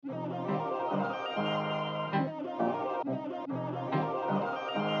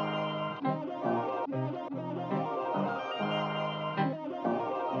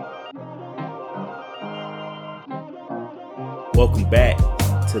Welcome back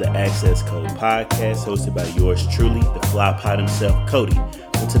to the Access Code podcast, hosted by yours truly, the fly pod himself, Cody.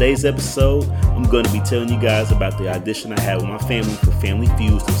 On today's episode, I'm going to be telling you guys about the audition I had with my family for Family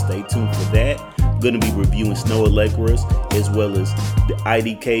Feud, so stay tuned for that. I'm going to be reviewing Snoh Aalegra's, as well as the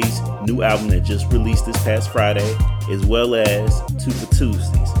IDK's new album that just released this past Friday, as well as Two for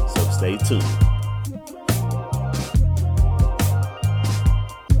Tuesdays, so stay tuned.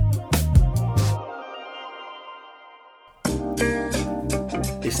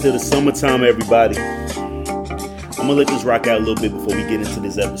 It's still the summertime, everybody. I'm gonna let this rock out a little bit before we get into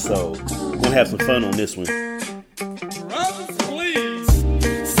this episode. We're gonna have some fun on this one. Brothers, please.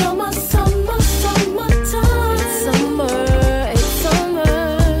 Summer, summer, summertime. Summer, it's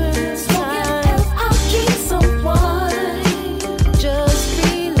summer. Smoking F.I.G. some wine. Just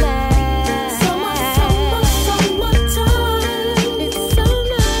relax. Summer, summer, summertime. It's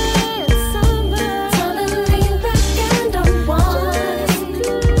summer, it's summer. Time to lean back and unwind.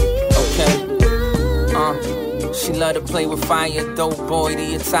 She love to play with fire, dope boy,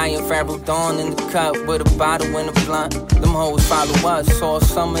 the Italian Pharaoh Dawn in the cup with a bottle and a blunt. Them hoes follow us, all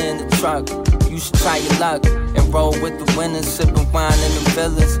summer in the truck. You should try your luck and roll with the winners, sipping wine in the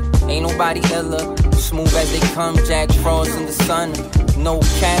villas. Ain't nobody iller, smooth as they come, Jack Frost in the sun. No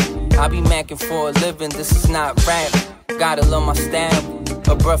cap, I be macking for a living, this is not rap. Gotta love my style,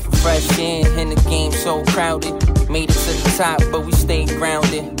 a breath of fresh air in the game so crowded. Made it to the top, but we stayed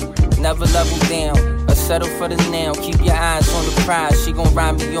grounded. Never level down, or settle for the now. Keep your eyes on the prize. She gon'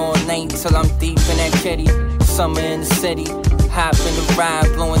 ride me all night till I'm deep in that kitty. Summer in the city, hop in the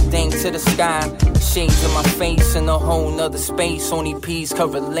ride, blowing things to the sky. Shades in my face in a whole nother space. Only P's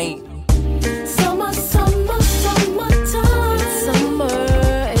can relate. Summer, summer, summertime. It's summer,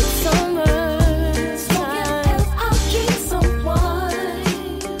 it's summer. Smoking F.I.G. some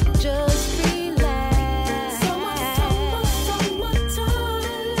wine. Just relax. Summer, summer, summertime.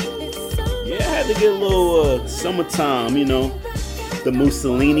 It's summer. Yeah, I had to get a little summertime, you know, the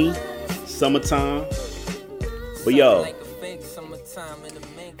Mussolini summertime. But yo,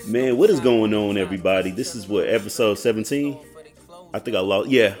 man, what is going on, everybody? This is what, episode 17? I think I lost.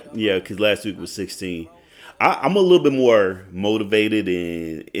 Yeah, because last week was 16. I'm a little bit more motivated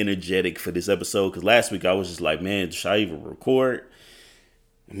and energetic for this episode because last week I was just like, man, should I even record?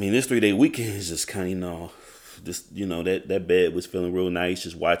 I mean, this 3-day weekend is just kind of, that bed was feeling real nice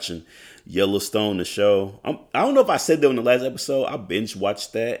just watching Yellowstone, the show. I don't know if I said that in the last episode. I binge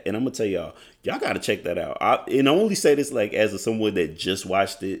watched that, and I'm gonna tell y'all gotta check that out. And I only say this like as someone that just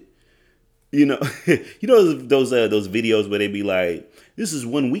watched it. You know, those videos where they be like, this is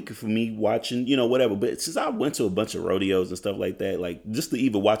 1 week for me watching, whatever. But since I went to a bunch of rodeos and stuff like that, like just to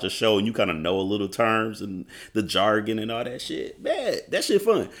even watch a show and you kind of know a little terms and the jargon and all that shit, man, that shit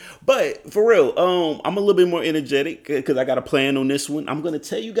fun. But for real, I'm a little bit more energetic because I got a plan on this one. I'm gonna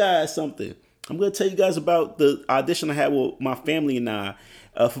tell you guys something. I'm gonna tell you guys about the audition I had with my family and I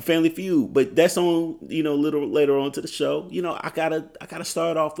for Family Feud. But that's on, a little later on to the show. I gotta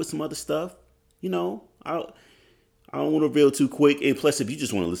start off with some other stuff. I don't want to reveal too quick. And plus, if you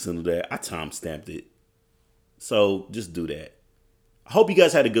just want to listen to that, I time-stamped it. So just do that. I hope you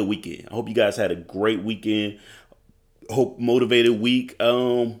guys had a good weekend. I hope you guys had a great weekend. Hope motivated week.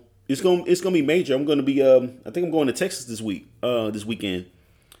 It's gonna be major. I'm gonna be I think I'm going to Texas this weekend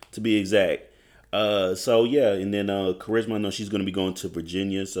to be exact. So yeah, and then Charisma, I know she's gonna be going to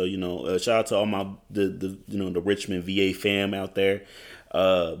Virginia. So shout out to all my the Richmond VA fam out there.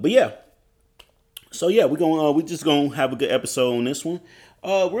 But yeah. So yeah, we're just gonna have a good episode on this one.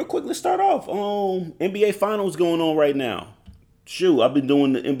 Real quick, let's start off. NBA Finals going on right now. Shoot, I've been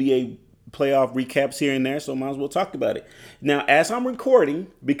doing the NBA playoff recaps here and there, so might as well talk about it. Now, as I'm recording,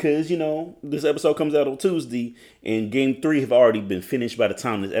 because this episode comes out on Tuesday, and Game 3 have already been finished by the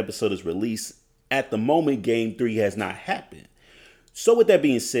time this episode is released. At the moment, Game 3 has not happened. So with that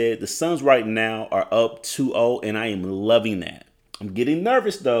being said, the Suns right now are up 2-0, and I am loving that. I'm getting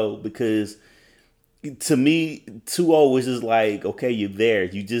nervous though because, to me, 2-0 is just like, okay, you're there.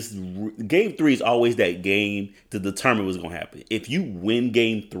 Game 3 is always that game to determine what's going to happen. If you win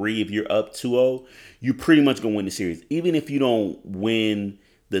Game 3, if you're up 2-0, you pretty much going to win the series. Even if you don't win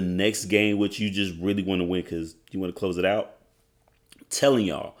the next game, which you just really want to win because you want to close it out, I'm telling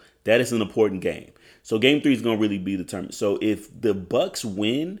y'all, that is an important game. So Game 3 is going to really be determined. So if the Bucks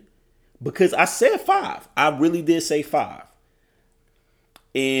win, because I said 5. I really did say 5.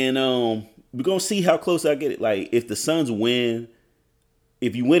 And we're going to see how close I get it. Like, if the Suns win,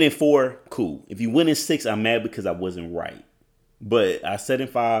 if you win in 4, cool. If you win in 6, I'm mad because I wasn't right. But I said in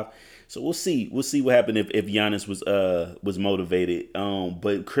 5. So we'll see. We'll see what happened if Giannis was motivated.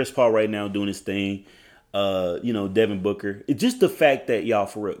 But Chris Paul right now doing his thing. Devin Booker. It's just the fact that, y'all,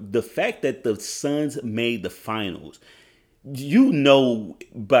 for real, the fact that the Suns made the finals,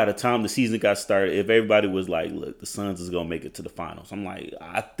 by the time the season got started, if everybody was like, look, the Suns is going to make it to the finals. I'm like,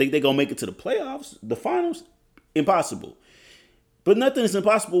 I think they're going to make it to the playoffs, the finals. Impossible. But nothing is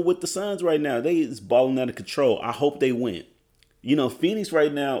impossible with the Suns right now. They is balling out of control. I hope they win. Phoenix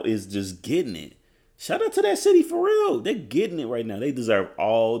right now is just getting it. Shout out to that city for real. They're getting it right now. They deserve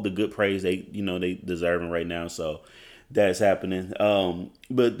all the good praise they deserving right now. So that's happening.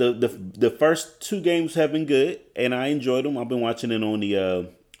 But the first two games have been good, and I enjoyed them. I've been watching it on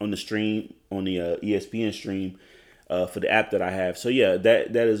the stream, on the ESPN stream, for the app that I have. So yeah,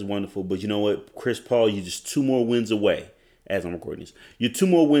 that is wonderful. But you know what, Chris Paul, you're just 2 more wins away. As I'm recording this, you're 2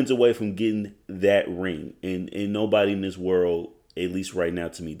 more wins away from getting that ring, and nobody in this world, at least right now,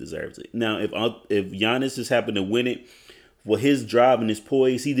 to me, deserves it. Now, if Giannis just happened to win it, for his drive and his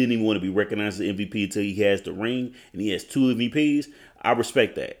poise, he didn't even want to be recognized as MVP until he has the ring, and he has 2 MVPs. I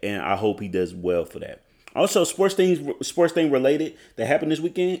respect that, and I hope he does well for that. Also, sports thing related that happened this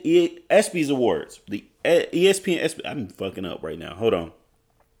weekend, ESPYs Awards. The ESPN ESPY. I'm fucking up right now. Hold on.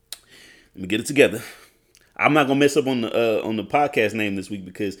 Let me get it together. I'm not gonna mess up on the podcast name this week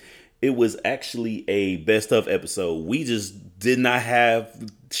because it was actually a best of episode. We just did not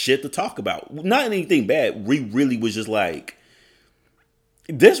have shit to talk about. Not anything bad. We really was just like,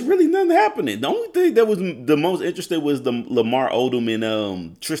 there's really nothing happening. The only thing that was the most interesting was the Lamar Odom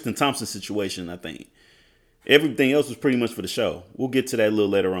and Tristan Thompson situation, I think. Everything else was pretty much for the show. We'll get to that a little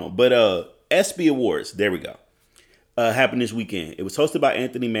later on. But ESPY Awards, there we go. Happened this weekend. It was hosted by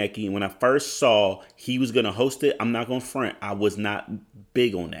Anthony Mackie, and when I first saw he was going to host it, I'm not going to front, I was not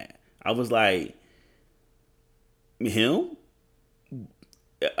big on that. I was like, him?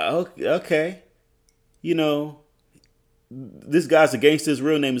 Okay. This guy's a gangster. His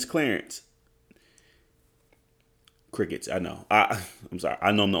real name is Clarence. Crickets, I know. I'm sorry.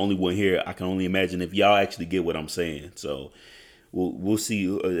 I know I'm the only one here. I can only imagine if y'all actually get what I'm saying. So we'll see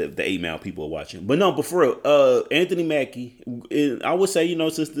if the 8 Mile people are watching. But no, but for real, Anthony Mackie, I would say,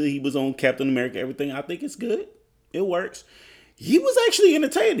 since he was on Captain America, everything, I think it's good. It works. He was actually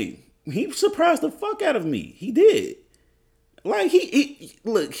entertaining. He surprised the fuck out of me. He did. Like, he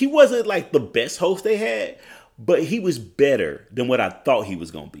wasn't like the best host they had, but he was better than what I thought he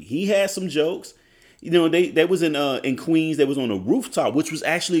was going to be. He had some jokes. They was in Queens. They was on a rooftop, which was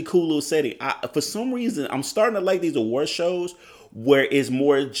actually a cool little setting. For some reason, I'm starting to like these award shows where it's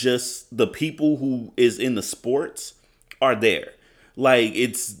more just the people who is in the sports are there. Like,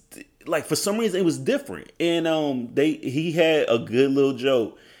 it's like, for some reason it was different. And he had a good little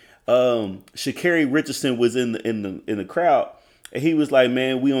joke. Sha'Carri Richardson was in the crowd, and he was like,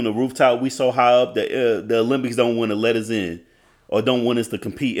 "Man, we on the rooftop. We so high up that the Olympics don't want to let us in, or don't want us to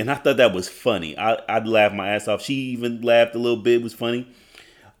compete." And I thought that was funny. I'd laugh my ass off. She even laughed a little bit. It was funny.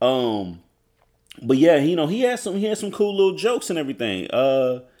 But yeah, he had some cool little jokes and everything.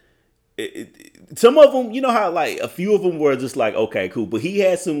 Some of them, how like a few of them were just like, okay, cool. But he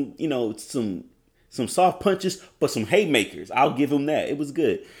had some soft punches, but some haymakers. I'll give him that. It was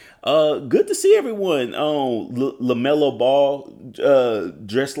good. Good to see everyone. LaMelo Ball,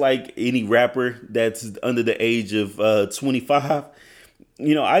 dressed like any rapper that's under the age of 25.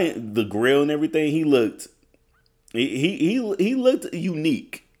 The grill and everything. He looked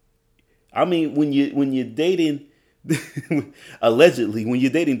unique. I mean, when you're dating, allegedly, when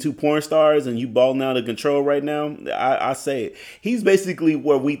you're dating 2 porn stars and you balling out of control right now, I say it. He's basically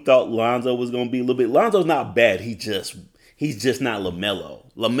where we thought Lonzo was going to be a little bit. Lonzo's not bad. He's just not LaMelo.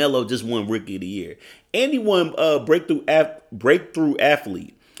 LaMelo just won Rookie of the Year. And he won breakthrough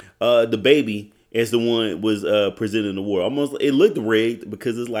athlete. The baby as the one was presenting the award. Almost, it looked rigged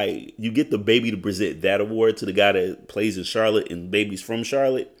because it's like you get the baby to present that award to the guy that plays in Charlotte and baby's from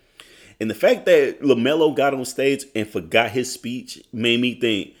Charlotte. And the fact that LaMelo got on stage and forgot his speech made me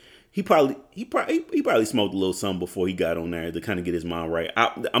think he probably smoked a little something before he got on there to kind of get his mind right.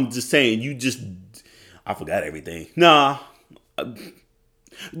 I'm just saying, I forgot everything. Nah.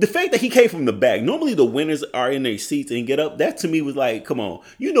 The fact that he came from the back, normally the winners are in their seats and get up, that to me was like, come on,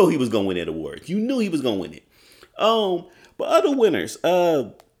 he was going to win that award. You knew he was going to win it. But other winners,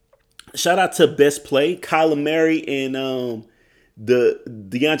 shout out to Best Play, Kyler Murray and the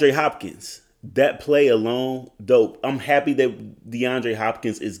DeAndre Hopkins. That play alone, dope. I'm happy that DeAndre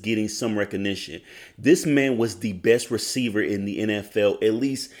Hopkins is getting some recognition. This man was the best receiver in the NFL, at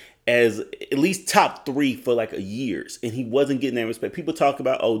least top 3 for like years, and he wasn't getting that respect. People talk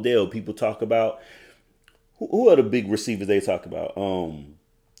about Odell. People talk about who are the big receivers they talk about?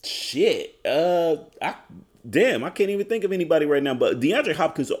 Shit. I can't even think of anybody right now. But DeAndre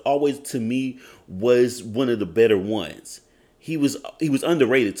Hopkins always to me was one of the better ones. He was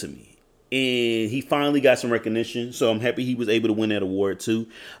underrated to me, and he finally got some recognition. So I'm happy he was able to win that award too.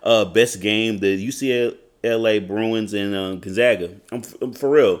 Best game, the UCLA Bruins and Gonzaga. I'm for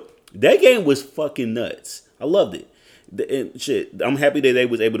real. That game was fucking nuts. I loved it. And shit, I'm happy that they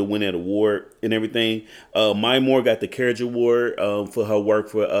was able to win that award and everything. Maya Moore got the Carriage Award for her work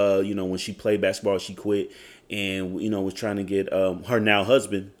for when she played basketball, she quit and was trying to get her now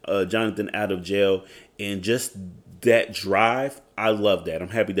husband Jonathan out of jail, and just that drive, I love that. I'm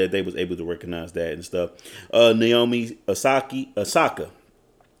happy that they was able to recognize that and stuff. Naomi Osaka,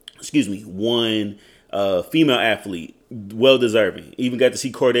 won female athlete, well deserving. Even got to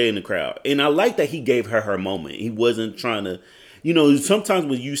see Corday in the crowd, and I like that he gave her moment. He wasn't trying to, sometimes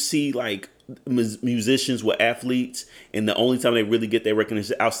when you see like musicians with athletes, and the only time they really get their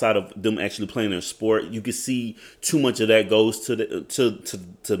recognition outside of them actually playing their sport, you can see too much of that goes to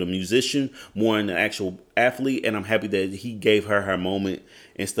the musician more than the actual athlete. And I'm happy that he gave her moment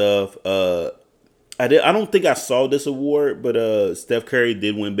and stuff. I don't think I saw this award, but Steph Curry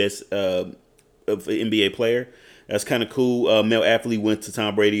did win best of NBA player. That's kind of cool. Male athlete went to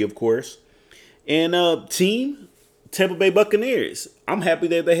Tom Brady, of course. And team, Tampa Bay Buccaneers. I'm happy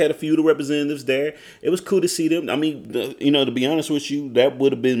that they had a few of the representatives there. It was cool to see them. I mean, to be honest with you, that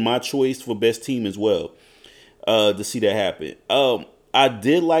would have been my choice for best team as well, to see that happen. I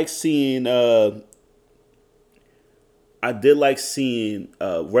did like seeing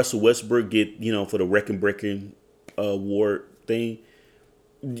Russell Westbrook get, for the record-breaking award thing.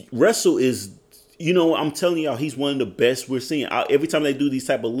 Russell is, I'm telling y'all, he's one of the best we're seeing. Every time they do these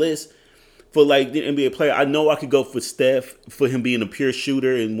type of lists for like the NBA player, I know I could go for Steph for him being a pure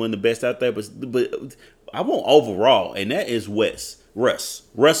shooter and one of the best out there, but I want overall, and that is Russ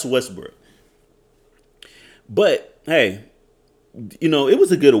Westbrook. But hey, it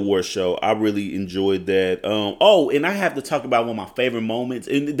was a good award show. I really enjoyed that. And I have to talk about one of my favorite moments.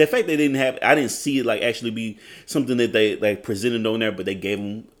 And the fact they I didn't see it like actually be something that they like presented on there, but they gave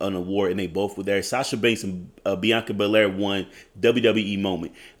them an award and they both were there. Sasha Banks and Bianca Belair won WWE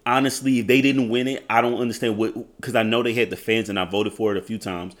moment. Honestly, if they didn't win it, I don't understand because I know they had the fans and I voted for it a few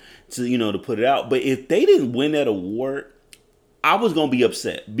times to put it out. But if they didn't win that award, I was going to be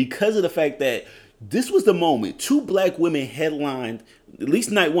upset because of the fact that this was the moment. Two black women headlined at least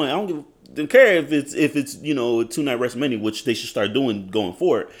night one. I don't care if it's a 2-night WrestleMania, which they should start doing going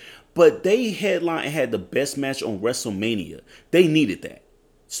forward. But they headlined and had the best match on WrestleMania. They needed that.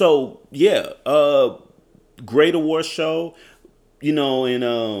 So yeah, great award show.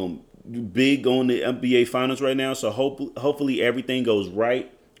 And big on the NBA Finals right now. So hopefully everything goes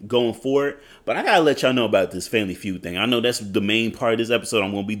right going forward. But I gotta let y'all know about this Family Feud thing. I know that's the main part of this episode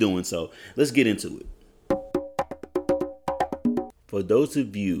I'm gonna be doing, so let's get into it. For those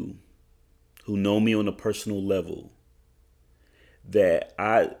of you who know me on a personal level, that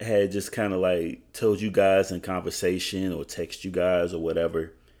I had just kind of like told you guys in conversation or text you guys or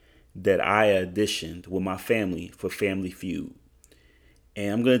whatever that I auditioned with my family for Family Feud.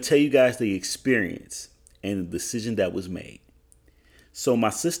 And I'm gonna tell you guys the experience and the decision that was made. So my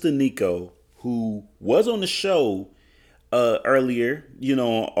sister Nico, who was on the show earlier,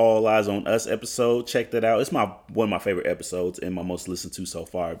 All Eyes on Us episode, check that out. It's one of my favorite episodes and my most listened to so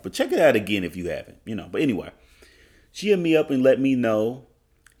far. But check it out again if you haven't, But anyway, she hit me up and let me know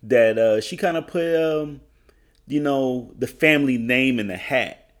that she kind of put, the family name in the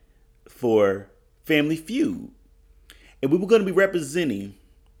hat for Family Feud. And we were going to be representing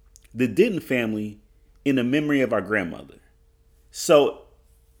the Denton family in the memory of our grandmother. So,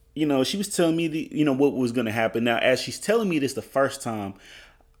 she was telling me what was going to happen. Now, as she's telling me this the first time,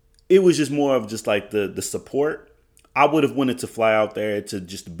 it was just more of just like the support. I would have wanted to fly out there to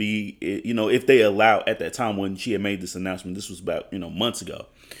just be, if they allow at that time when she had made this announcement, this was about, months ago,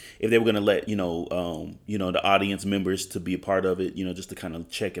 if they were going to let, the audience members to be a part of it, just to kind of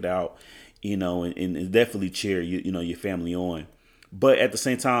check it out, and definitely cheer, your family on. But at the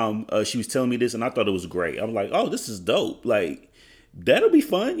same time, she was telling me this and I thought it was great. I was like, oh, this is dope. Like, that'll be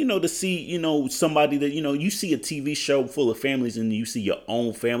fun, to see, somebody that, you see a TV show full of families and you see your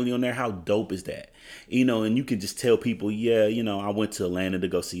own family on there. How dope is that? And you can just tell people, yeah, I went to Atlanta to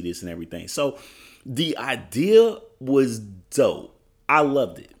go see this and everything. So the idea was dope. I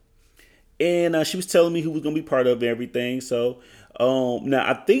loved it. And she was telling me who was going to be part of everything. So now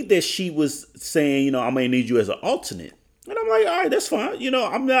I think that she was saying, I may need you as an alternate. And I'm like, all right, that's fine.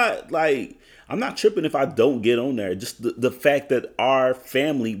 I'm not tripping if I don't get on there. Just the fact that our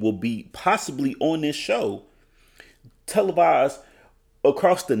family will be possibly on this show, televised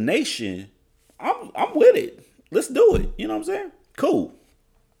across the nation, I'm with it. Let's do it. You know what I'm saying? Cool.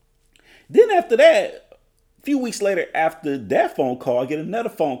 Then after that, a few weeks later, after that phone call, I get another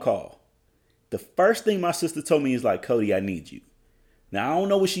phone call. The first thing my sister told me is like, Cody, I need you. Now, I don't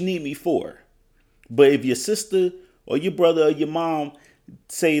know what she need me for. But if your sister or your brother or your mom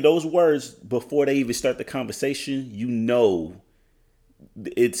say those words before they even start the conversation, you know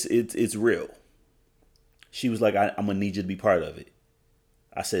it's real. She was like, I'm going to need you to be part of it.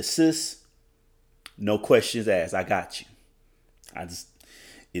 I said, sis, no questions asked. I got you.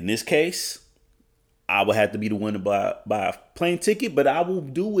 In this case, I would have to be the one to buy a plane ticket, but I will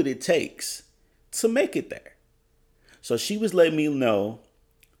do what it takes to make it there. So she was letting me know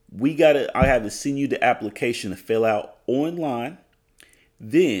I have to send you the application to fill out online.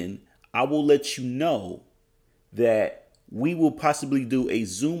 Then I will let you know that we will possibly do a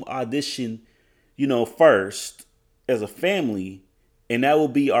Zoom audition, first as a family. And that will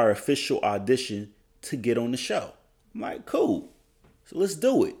be our official audition to get on the show. I'm like, cool. So let's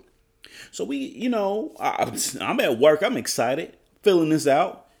do it. So I'm at work. I'm excited, filling this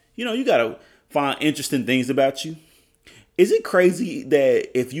out. You got to find interesting things about you. Is it crazy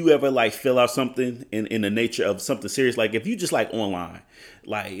that if you ever like fill out something in the nature of something serious, like if you just like online,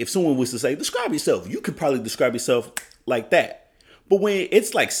 like if someone was to say, describe yourself, you could probably describe yourself like that. But when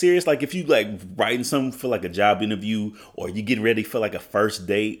it's like serious, like if you like writing something for like a job interview or you getting ready for like a first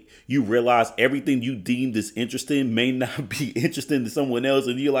date, you realize everything you deemed as interesting may not be interesting to someone else.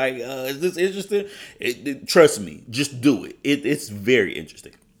 And you're like, is this interesting? Trust me, just do it. It's very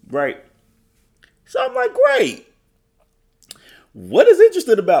interesting, right? So I'm like, great. What is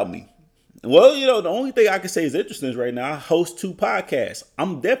interesting about me? Well, the only thing I can say is interesting is right now I host 2 podcasts.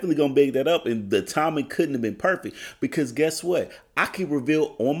 I'm definitely going to big that up, and the timing couldn't have been perfect because guess what? I can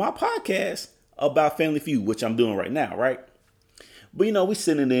reveal on my podcast about Family Feud, which I'm doing right now, right? But, we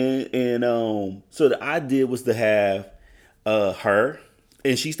sitting in, and so the idea was to have her,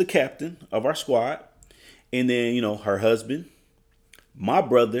 and she's the captain of our squad, and then, her husband, my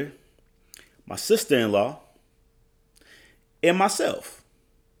brother, my sister-in-law, and myself.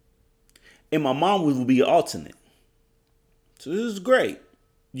 And my mom will be an alternate. So this is great.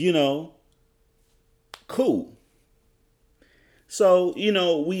 Cool. So,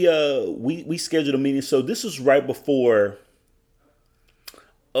 we scheduled a meeting. So this was right before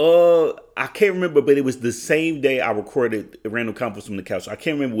I can't remember, but it was the same day I recorded a Random Conference from the Couch. I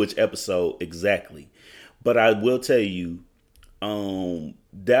can't remember which episode exactly. But I will tell you,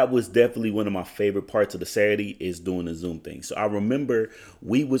 that was definitely one of my favorite parts of the Saturday is doing the Zoom thing. So I remember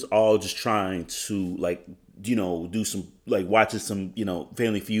we was all just trying to do some watching some,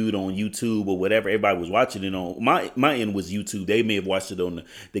 Family Feud on YouTube or whatever everybody was watching it on. My end was YouTube. They may have watched it on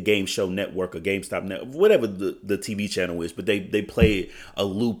the Game Show Network or GameStop Network, whatever the TV channel is, but they played a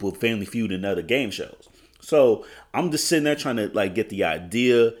loop of Family Feud and other game shows. So I'm just sitting there trying to get the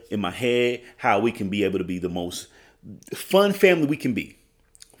idea in my head how we can be able to be the most fun family we can be.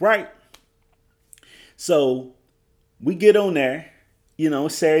 Right. So we get on there,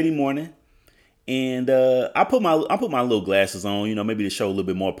 Saturday morning, and I put my little glasses on, maybe to show a little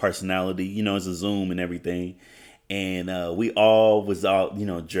bit more personality, it's a Zoom and everything. And we all was out,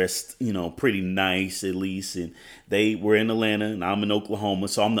 dressed, pretty nice at least. And they were in Atlanta and I'm in Oklahoma.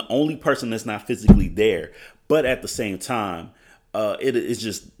 So I'm the only person that's not physically there. But at the same time, it is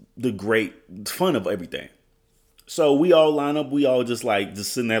just the great fun of everything. So we all line up. We all just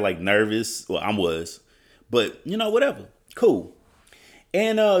sitting there nervous. Well, I was. But, whatever. Cool.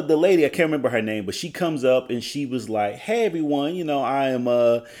 And the lady, I can't remember her name, but she comes up and she was like, hey, everyone, I am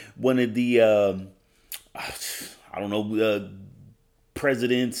one of the,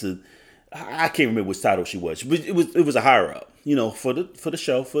 presidents. I can't remember which title she was. But it was a higher up, for the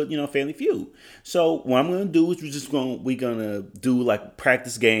show, for, Family Feud. So what I'm going to do is we're going to do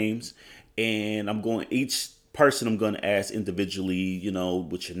practice games. And each person I'm going to ask individually,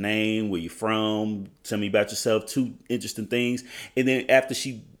 what's your name, where you from, tell me about yourself, 2 interesting things. And then after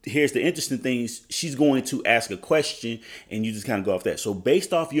she hears the interesting things, she's going to ask a question and you just kind of go off that. So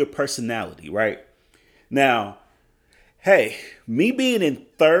based off your personality, right? Now, hey, me being in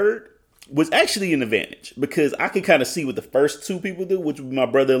third was actually an advantage because I could kind of see what the first 2 people do, which was my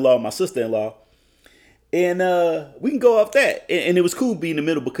brother-in-law and my sister-in-law. And we can go off that. And it was cool being in the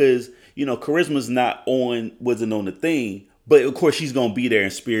middle because, Charisma's wasn't on the thing. But of course, she's going to be there in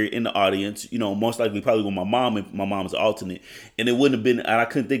spirit in the audience, most likely probably with my mom and my mom's alternate. And it wouldn't have been, and I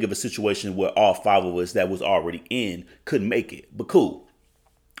couldn't think of a situation where all 5 of us that was already in couldn't make it. But cool.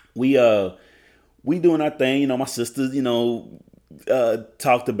 We doing our thing. My sisters,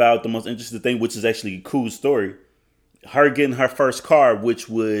 talked about the most interesting thing, which is actually a cool story. her getting her first car, which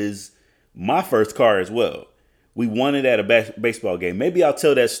was my first car as well. We won it at a baseball game. Maybe I'll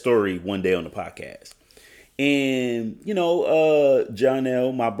tell that story one day on the podcast. And, John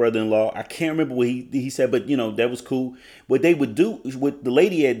L., my brother-in-law, I can't remember what he said, but, that was cool. What they would do, what the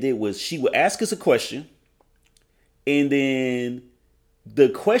lady had did was she would ask us a question. And then the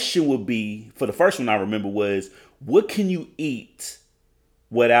question would be, for the first one I remember was, what can you eat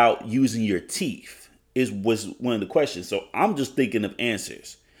without using your teeth? Was one of the questions. So I'm just thinking of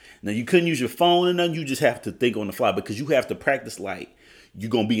answers. Now, you couldn't use your phone and nothing. You just have to think on the fly because you have to practice like you're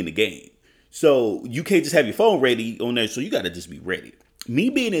going to be in the game. So you can't just have your phone ready on there. So you got to just be ready. Me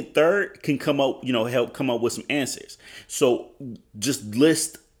being in third can come up, help come up with some answers. So just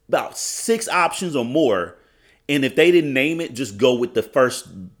list about 6 options or more. And if they didn't name it, just go with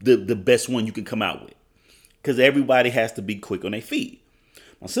the best one you can come out with. Because everybody has to be quick on their feet.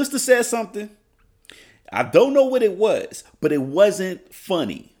 My sister said something. I don't know what it was, but it wasn't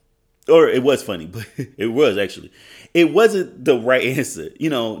funny. Or it was funny, but it was actually. It wasn't the right answer.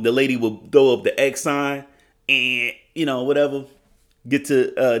 The lady would throw up the X sign and, whatever. Get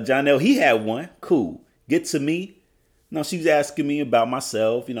to John L. He had one. Cool. Get to me. No, she was asking me about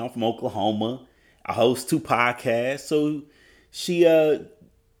myself. I'm from Oklahoma. I host 2 podcasts. So she, and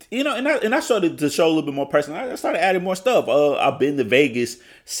I started to show a little bit more personal. I started adding more stuff. I've been to Vegas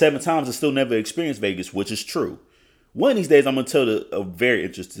 7 times and still never experienced Vegas, which is true. One of these days, I'm going to tell a very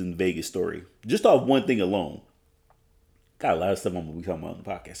interesting Vegas story. Just off one thing alone. Got a lot of stuff I'm going to be talking about on the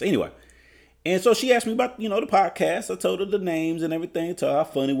podcast. Anyway. And so she asked me about, the podcast. I told her the names and everything. Told her how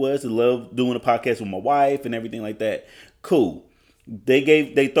fun it was to love doing a podcast with my wife and everything like that. Cool.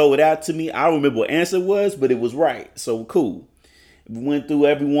 They throw it out to me. I don't remember what answer it was, but it was right. So cool. We went through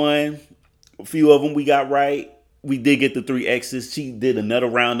everyone. A few of them we got right. We did get the 3 X's. She did another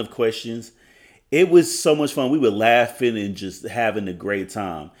round of questions. It was so much fun. We were laughing and just having a great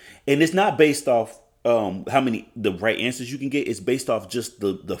time. And it's not based off how many the right answers you can get. It's based off just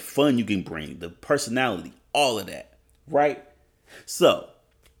the fun you can bring, the personality, all of that. Right? So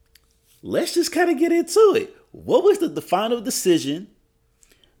let's just kind of get into it. What was the final decision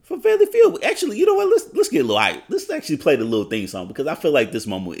for Family Feud? Actually, you know what? Let's get a little hype. Let's actually play the little theme song because I feel like this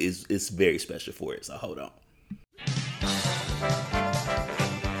moment is very special for it. So hold on.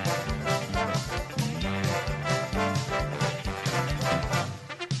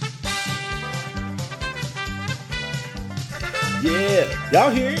 Yeah, y'all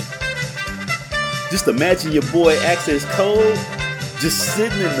hear it? Just imagine your boy Access Code just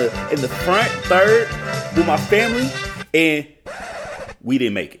sitting in the front third with my family, and we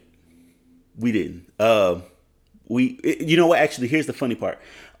didn't make it. We didn't. You know what? Actually, here's the funny part.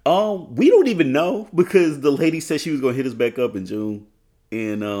 We don't even know because the lady said she was gonna hit us back up in June,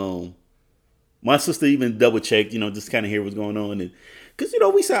 and my sister even double checked, just kind of hear what's going on, and because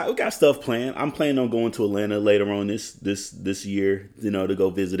we got stuff planned. I'm planning on going to Atlanta later on this year, to go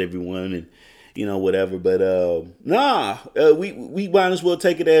visit everyone and whatever. But we might as well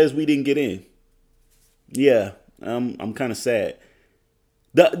take it as we didn't get in. Yeah, I'm kind of sad.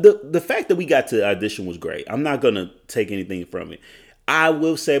 The fact that we got to audition was great. I'm not gonna take anything from it. I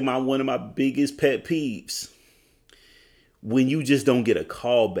will say one of my biggest pet peeves when you just don't get a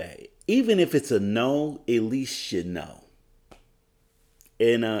call back, even if it's a no, at least you know.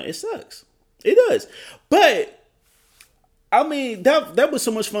 And it sucks. It does. But I mean, that was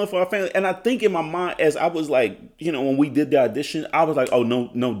so much fun for our family. And I think in my mind, as I was like, when we did the audition, I was like, oh,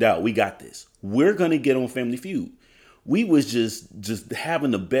 no doubt, we got this. We're going to get on Family Feud. We was just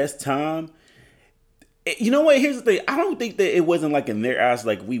having the best time. You know what? Here's the thing. I don't think that it wasn't like in their eyes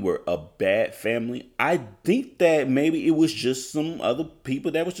like we were a bad family. I think that maybe it was just some other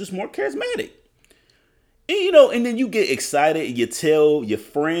people that was just more charismatic. And, and then you get excited and you tell your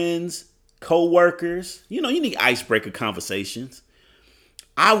friends, co-workers, you need icebreaker conversations.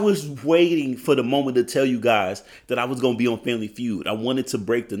 I was waiting for the moment to tell you guys that I was going to be on Family Feud. I wanted to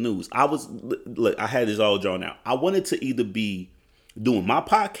break the news. I had this all drawn out. I wanted to either be doing my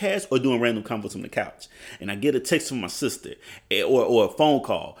podcast or doing random convos from the couch. And I get a text from my sister or a phone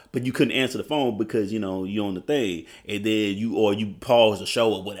call, but you couldn't answer the phone because, you're on the thing. And then you pause the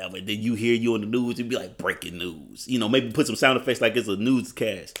show or whatever. And then you hear you on the news and be like, breaking news. Maybe put some sound effects like it's a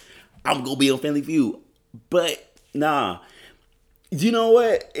newscast. I'm going to be on Family Feud. But nah. You know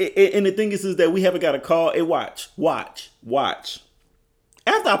what? And the thing is that we haven't got a call. And watch.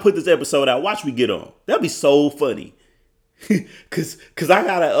 After I put this episode out, watch me get on. That'd be so funny. Cause I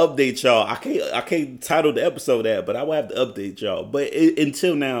gotta update y'all. I can't title the episode that, but I will have to update y'all. But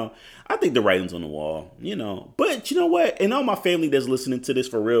until now, I think the writing's on the wall, But you know what? And all my family that's listening to this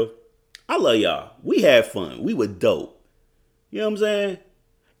for real, I love y'all. We had fun. We were dope. You know what I'm saying?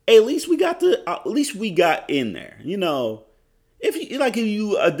 At least we got in there. You know, if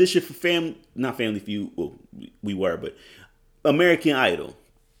you audition for not Family Feud, well, we were, but American Idol.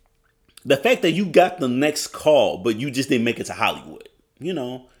 The fact that you got the next call, but you just didn't make it to Hollywood. You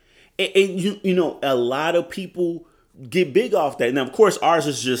know, and you know, a lot of people get big off that. Now, of course, ours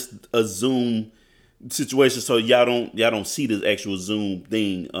is just a Zoom situation, so y'all don't see the actual Zoom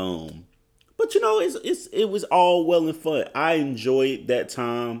thing. But you know, it was all well and fun. I enjoyed that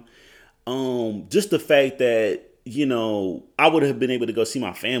time. Just the fact that, you know, I would have been able to go see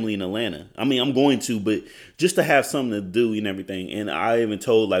my family in Atlanta. I mean, I'm going to, but just to have something to do and everything. And I even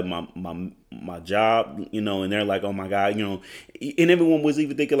told like my job, you know, and they're like, oh my God, you know, and everyone was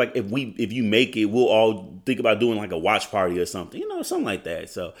even thinking like, if you make it, we'll all think about doing like a watch party or something, you know, something like that.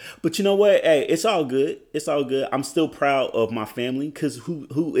 So, but you know what? Hey, it's all good. It's all good. I'm still proud of my family, because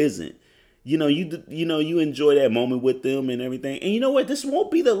who isn't? You know, you enjoy that moment with them and everything. And you know what? This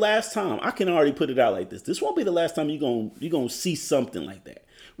won't be the last time. I can already put it out like this. This won't be the last time you're gonna see something like that.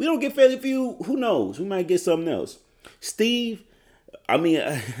 We don't get Family Feud. Who knows? We might get something else. Steve, I mean,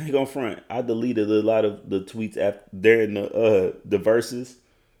 I ain't gonna front. I deleted a lot of the tweets after there in the verses.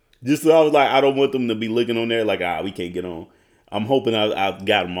 Just so I was like, I don't want them to be looking on there like, we can't get on. I'm hoping I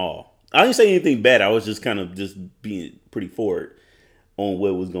got them all. I didn't say anything bad. I was just kind of just being pretty forward on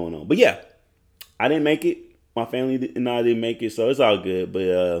what was going on. But yeah. I didn't make it. My family and I didn't make it, so it's all good.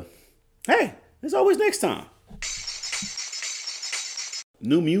 But hey, there's always next time.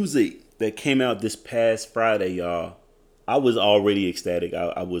 New music that came out this past Friday, y'all. I was already ecstatic.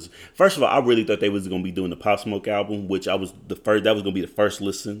 I was, first of all, I really thought they was gonna be doing the Pop Smoke album, which that was gonna be the first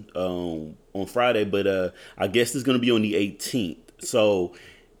listen on Friday. But I guess it's gonna be on the 18th. So,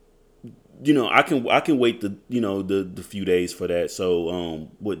 you know, I can wait the few days for that. So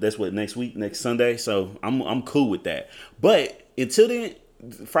that's next week, next Sunday. So I'm cool with that. But until then,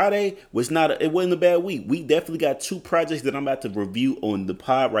 Friday it wasn't a bad week. We definitely got 2 projects that I'm about to review on the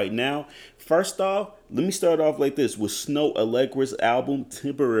pod right now. First off, let me start off like this with Snoh Aalegra's album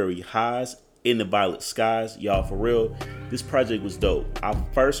Temporary Highs in the Violet Skies. Y'all, for real, this project was dope. I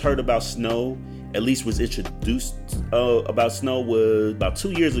first heard about Snoh, at least was introduced about Snoh, was about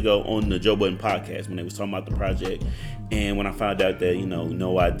 2 years ago on the Joe Budden podcast when they was talking about the project. And when I found out that, you know,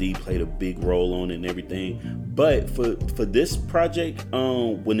 No ID played a big role on it and everything. But for this project,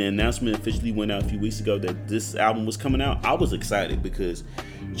 when the announcement officially went out a few weeks ago that this album was coming out, I was excited because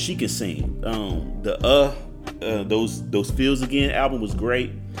she can sing. Those Feels Again album was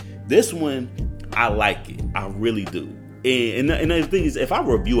great. This one, I like it. I really do. And the thing is, if I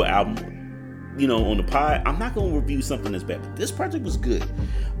review an album, you know, on the pod, I'm not gonna review something that's bad. But this project was good.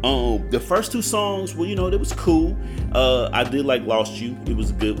 The first 2 songs, well, you know, it was cool. I did like Lost You. It was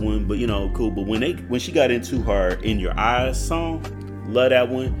a good one, but you know, cool. But when she got into her In Your Eyes song, love that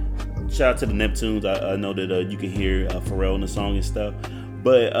one. Shout out to the Neptunes. I know that you can hear Pharrell in the song and stuff.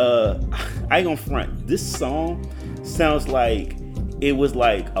 But I ain't gonna front. This song sounds like it was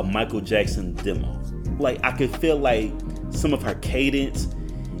like a Michael Jackson demo. Like I could feel like some of her cadence.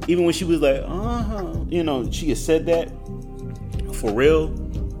 Even when she was like, you know, she had said that for real.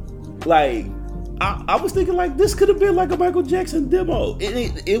 Like, I was thinking like this could have been like a Michael Jackson demo.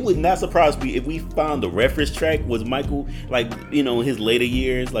 It would not surprise me if we found the reference track was Michael, like, you know, in his later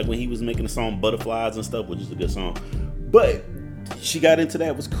years, like when he was making the song Butterflies and stuff, which is a good song. But she got into that,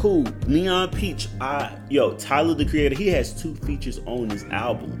 it was cool. Neon Peach, Tyler the Creator, he has 2 features on his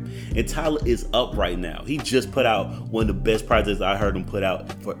album, and Tyler is up right now. He just put out one of the best projects I heard him put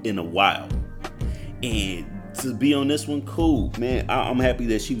out in a while, and to be on this one, cool, man. I'm happy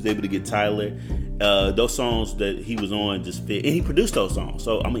that she was able to get Tyler. Those songs that he was on just fit, and he produced those songs.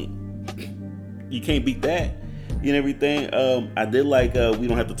 So I mean, you can't beat that and everything. I did like We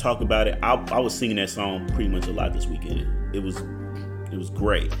Don't Have to Talk About It. I was singing that song pretty much a lot this weekend. It was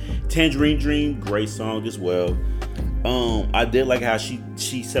great. Tangerine Dream, great song as well. I did like how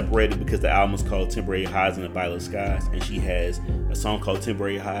she separated, because the album is called Temporary Highs in the Violet Skies, and she has a song called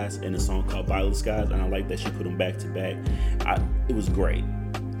Temporary Highs and a song called Violet Skies, and I like that she put them back to back. It was great.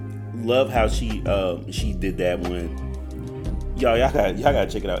 Love how she did that one. Y'all gotta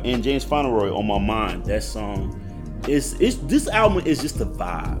check it out. And James Fauntleroy, On My Mind, that song this album is just a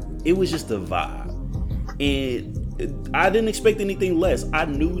vibe. It was just a vibe, and I didn't expect anything less. I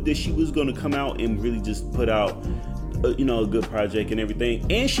knew that she was going to come out and really just put out, a good project and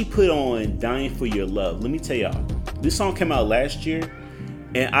everything. And she put on Dying for Your Love. Let me tell y'all, this song came out last year,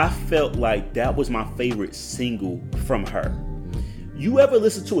 and I felt like that was my favorite single from her. You ever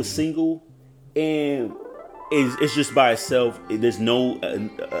listen to a single and it's just by itself. There's no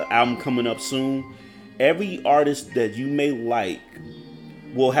album coming up soon. Every artist that you may like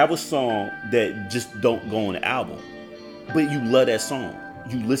will have a song that just don't go on the album, but you love that song.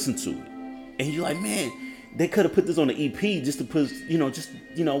 You listen to it, and you're like, man, they could have put this on the EP just to put,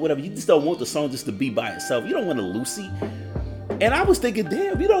 whatever. You just don't want the song just to be by itself. You don't want a Lucy. And I was thinking,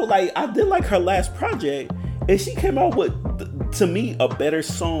 damn, like I did like her last project, and she came out with, to me, a better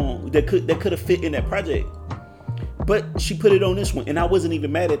song that could have fit in that project. But she put it on this one, and I wasn't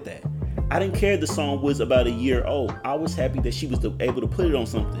even mad at that. I didn't care the song was about a year old. I was happy that she was able to put it on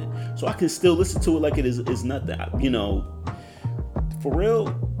something, so I can still listen to it like it is nothing. For real,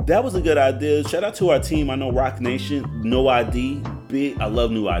 that was a good idea. Shout out to our team. I know Rock Nation, No ID, big. I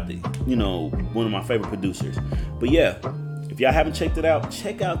love New ID. One of my favorite producers. But yeah, if y'all haven't checked it out,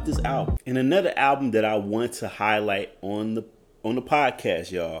 check out this album. And another album that I want to highlight on the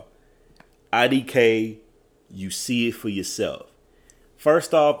podcast, y'all. IDK, You See It For Yourself.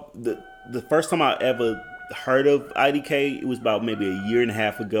 First off, the first time I ever heard of IDK, it was about maybe a year and a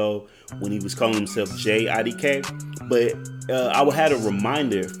half ago when he was calling himself JIDK. But I had a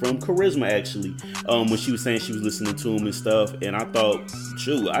reminder from Charisma, actually, when she was saying she was listening to him and stuff. And I thought,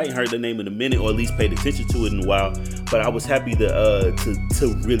 shoot, I ain't heard the name in a minute, or at least paid attention to it in a while. But I was happy to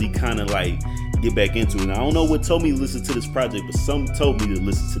really kind of like get back into it. And I don't know what told me to listen to this project, but some told me to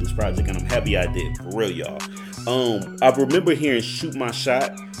listen to this project, and I'm happy I did, for real, y'all. I remember hearing Shoot My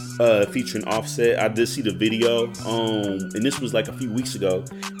Shot featuring Offset. I did see the video, and this was like a few weeks ago,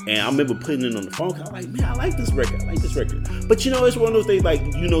 and I remember putting it on the phone. I was like, man, I like this record. But it's one of those things, like,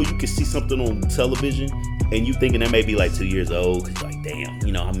 you can see something on television and you thinking that may be like 2 years old, because like, damn,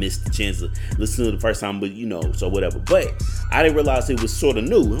 I missed the chance to listen to it the first time, but so whatever. But I didn't realize it was sort of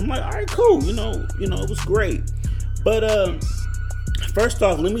new. I'm like, all right, cool, it was great. But first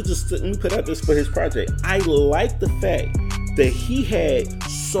off, let me put out this for his project. I like the fact that he had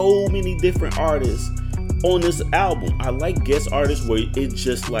so many different artists on this album. I like guest artists where it's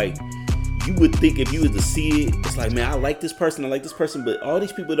just like, you would think if you was to see it, it's like, man, I like this person, but all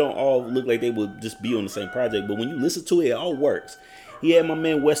these people don't all look like they would just be on the same project. But when you listen to it, it all works. He had my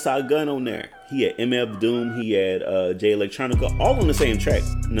man Westside Gunn on there. He had MF Doom. He had Jay Electronica, all on the same track,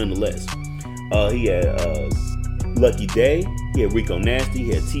 nonetheless. He had Lucky Day. He had Rico Nasty.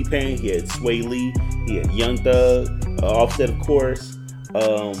 He had T-Pain. He had Sway Lee. He had Young Thug. Offset, of course.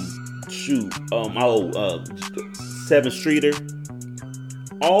 Seven Streeter.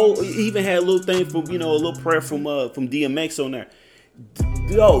 He even had a little thing from, a little prayer from DMX on there.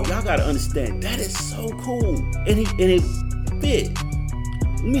 Yo, y'all gotta understand, that is so cool, and it fit.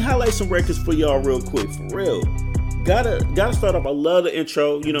 Let me highlight some records for y'all real quick, for real. Gotta start off. I love the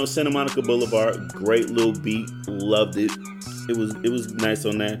intro. Santa Monica Boulevard, great little beat, loved it. It was nice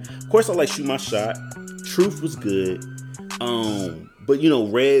on that. Of course, I like Shoot My Shot. Truth was good. But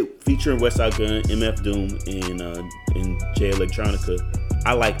Red featuring Westside Gunn, MF Doom, and Jay Electronica.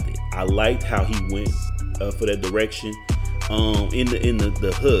 I liked it. I liked how he went for that direction. In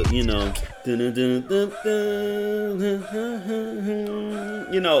the hook,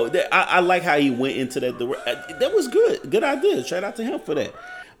 I like how he went into that. That was good. Good idea. Shout out to him for that.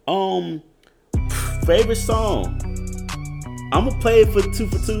 Favorite song. I'm gonna play it for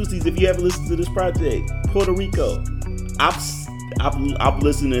Tuesdays. If you haven't listened to this project, Puerto Rico. I've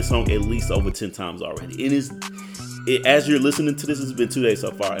listened to this song at least over 10 times already. As you're listening to this, it's been 2 days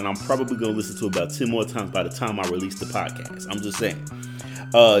so far, and I'm probably going to listen to it about 10 more times by the time I release the podcast. I'm just saying.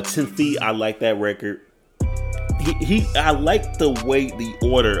 10 Feet, I like that record. I like the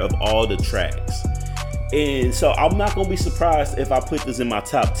order of all the tracks. And so I'm not going to be surprised if I put this in my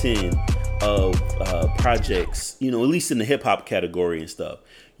top 10 of projects, at least in the hip hop category and stuff.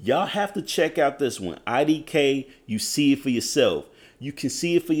 Y'all have to check out this one. IDK, You See It For Yourself. You can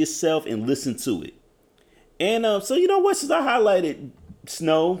see it for yourself and listen to it. And so you know what? Since I highlighted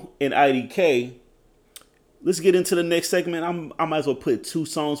Snow and IDK, let's get into the next segment. I might as well put 2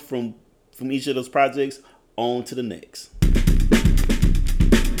 songs from each of those projects on to the next.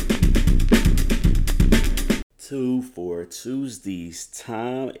 2 for Tuesdays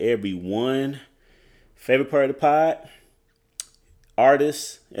time, everyone. Favorite part of the pod?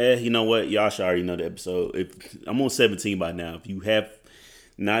 Artists. You know what? Y'all should already know the episode. If I'm on 17 by now. If you have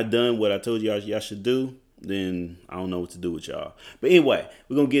not done what I told y'all should do, then I don't know what to do with y'all. But anyway,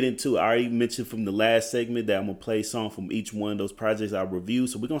 we're going to get into it. I already mentioned from the last segment that I'm going to play a song from each one of those projects I reviewed.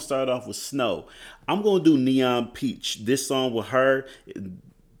 So we're going to start off with Snow. I'm going to do Neon Peach. This song with her,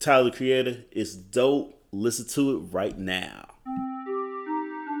 Tyler, the Creator, is dope. Listen to it right now.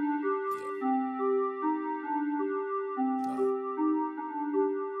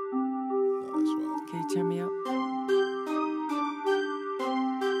 Can you turn me up?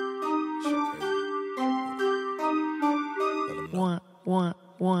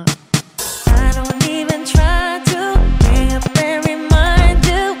 I don't even try to bring up and remind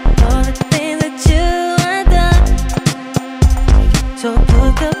you all the things that you have done. So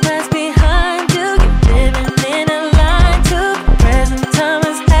put the past behind you. You're living in a lie to present time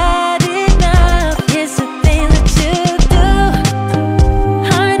has had enough. It's the things that you do.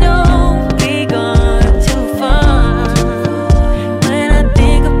 I know we gone too far. When I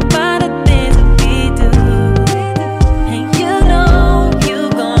think about the things that we do, and you know you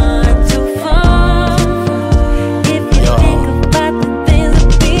gone too far. If you think about the things that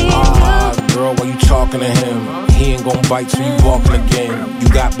we do. Girl, why you talking to him? He ain't gon' bite till you walking again. You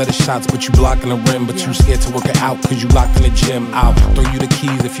got better shots, but you blocking the rim. But you scared to work it out, cause you locked in the gym. I'll throw you the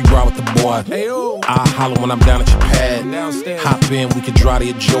keys if you ride with the boy. I'll holler when I'm down at your pad. Hop in, we can dry to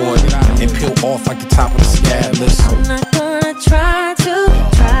your joy and peel off like the top of the scab. Listen, I'm not gonna try to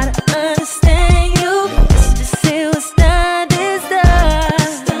understand you. Let's just see what's done is done.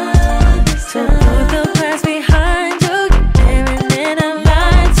 So put the past behind you. You're living in a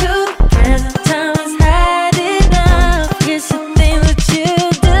lie to present time has had enough. It's the things that you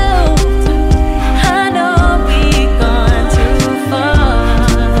do. I know we gone too far.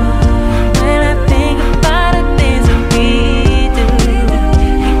 When I think about the things that we do,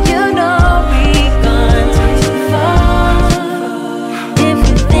 you know we gone too far. If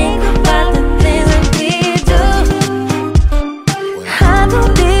you think about the things that we do, I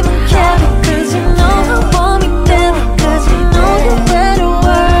don't even care because you know I want me there because you know the better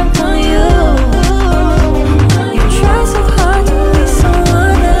work on you. You try so hard to be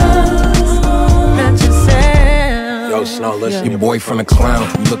someone else, not yourself. yo, Snow, listen. Your boyfriend a clown,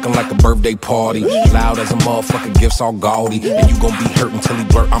 you looking like a birthday party. Loud as a motherfucker, gifts all gaudy. And you gon' be hurt until he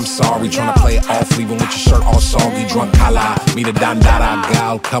blurt, I'm sorry. Tryna play it off, leaving with your shirt all soggy. Drunk kala, meet a dandada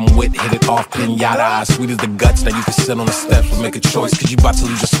gal. Come with, hit it off, pinata. Sweet as the guts, now you can sit on the steps. But make a choice, cause you about to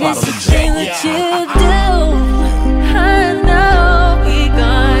lose your spot on the It's the thing jet. that you do. I know we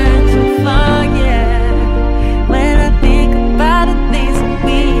gone too far, yeah. When I think about the things that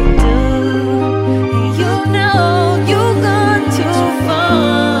we do, and you know you gone too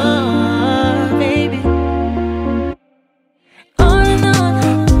far, baby. On and on,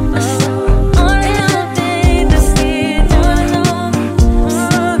 baby, still on and on,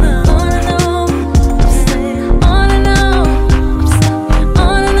 on and on, on and on.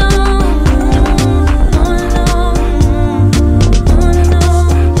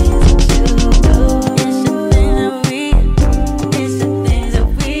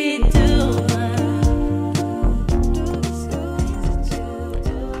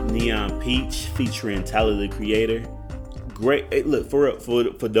 Neon Peach featuring Tyler the Creator. Great. Hey, look,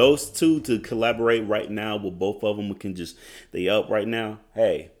 for those two to collaborate right now with both of them, we can just, they up right now.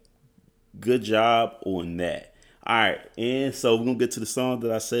 Hey, good job on that. All right, and so we're gonna get to the song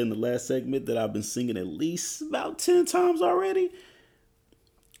that I said in the last segment that I've been singing at least about 10 times already.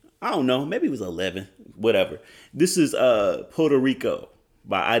 I don't know, maybe it was 11, whatever. This is Puerto Rico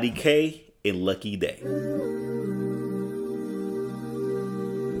by IDK and Lucky Day.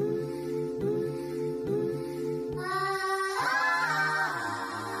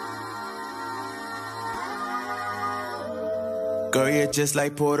 Girl, you're just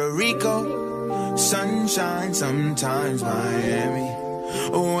like Puerto Rico. Sunshine, sometimes Miami.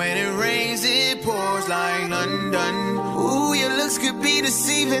 When it rains, it pours like London. Ooh, your looks could be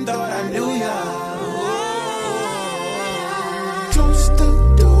deceiving. Thought I knew ya. Close the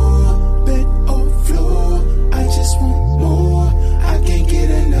door, bed or floor. I just want more. I can't get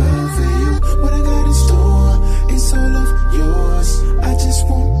enough of you. What I got in store, it's all of yours. I just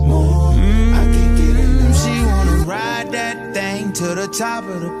want more. I can't get enough. She wanna ride that thing to the top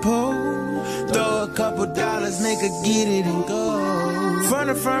of the pole. Throw a couple dollars, make her get it and go. Front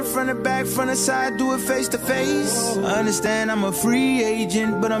to front, front to back, front to side, do it face to face. Understand I'm a free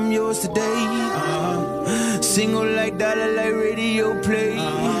agent, but I'm yours today. Single like dollar, like radio play.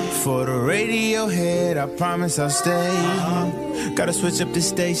 For the radio head, I promise I'll stay. Gotta switch up the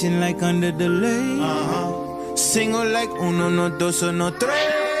station like under delay. Single like uno, no dos, o no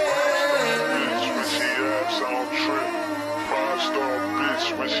tres.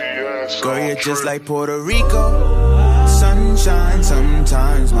 Girl, you're just like Puerto Rico. Sunshine,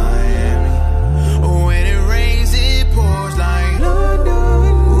 sometimes Miami. When it rains, it pours like London.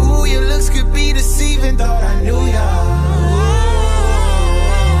 Ooh, your looks could be deceiving. Thought I knew ya.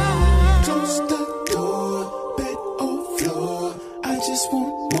 Close the door, bed or floor. I just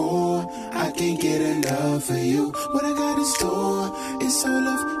want more. I can't get enough of you. What I got in store, it's all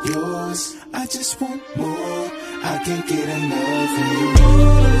of yours. I just want more. I can't get enough of you.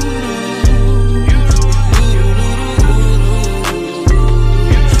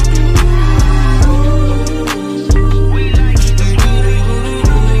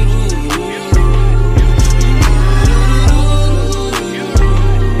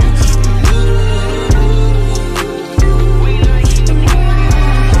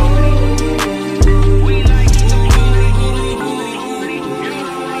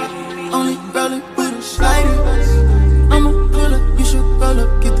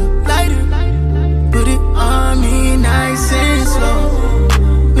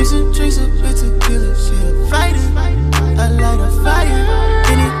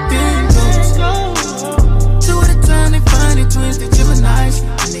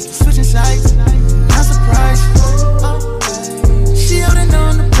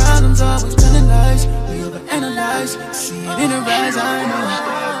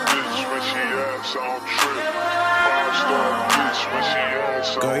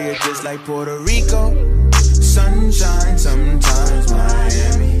 you're just like Puerto Rico. Sunshine, sometimes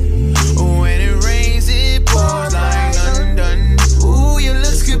Miami. When it rains, it pours like London. Ooh, your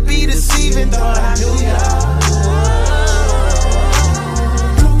looks could be deceiving, thought I knew ya.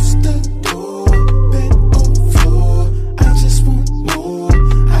 Close the door, bed on floor. I just want more.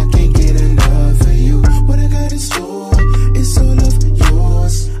 I can't get enough of you. What I got in store is all of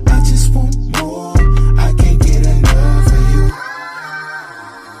yours. I just want more. I can't get enough of you.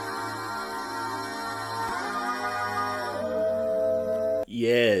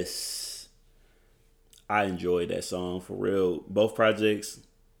 Yes, I enjoyed that song for real. Both projects,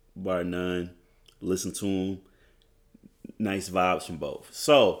 bar none. Listen to them. Nice vibes from both.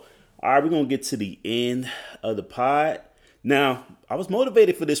 So, all right, we're gonna get to the end of the pod. Now, I was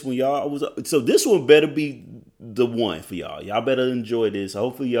motivated for this one, y'all. So this one better be the one for y'all. Y'all better enjoy this.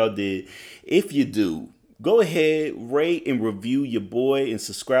 Hopefully, y'all did. If you do, go ahead, rate and review your boy, and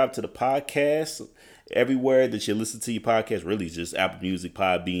subscribe to the podcast. Everywhere that you listen to your podcast, really just Apple Music,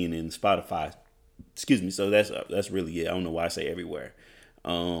 Podbean, and Spotify. Excuse me. So that's really it. I don't know why I say everywhere.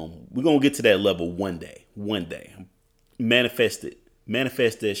 We're gonna get to that level one day. One day, manifest it.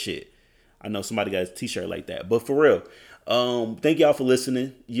 Manifest that shit. I know somebody got a T-shirt like that, but for real. Thank y'all for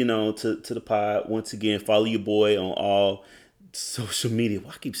listening. To the pod. Once again, follow your boy on all social media.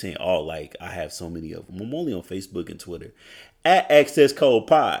 Well, I keep saying all like I have so many of them. I'm only on Facebook and Twitter at Access Code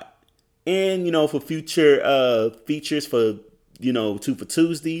Pod. And, for future features for, Two for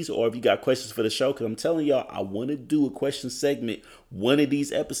Tuesdays, or if you got questions for the show, because I'm telling y'all, I want to do a question segment one of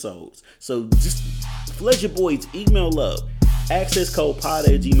these episodes. So just let your boys email up,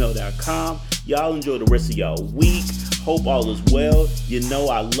 accesscodepod@gmail.com. Y'all enjoy the rest of y'all week. Hope all is well.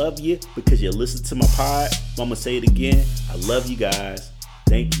 I love you because you listen to my pod. I'm going to say it again. I love you guys.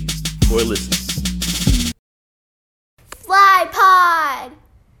 Thank you for listening. Fly pod!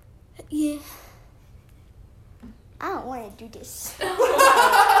 Yeah. I don't want to do this.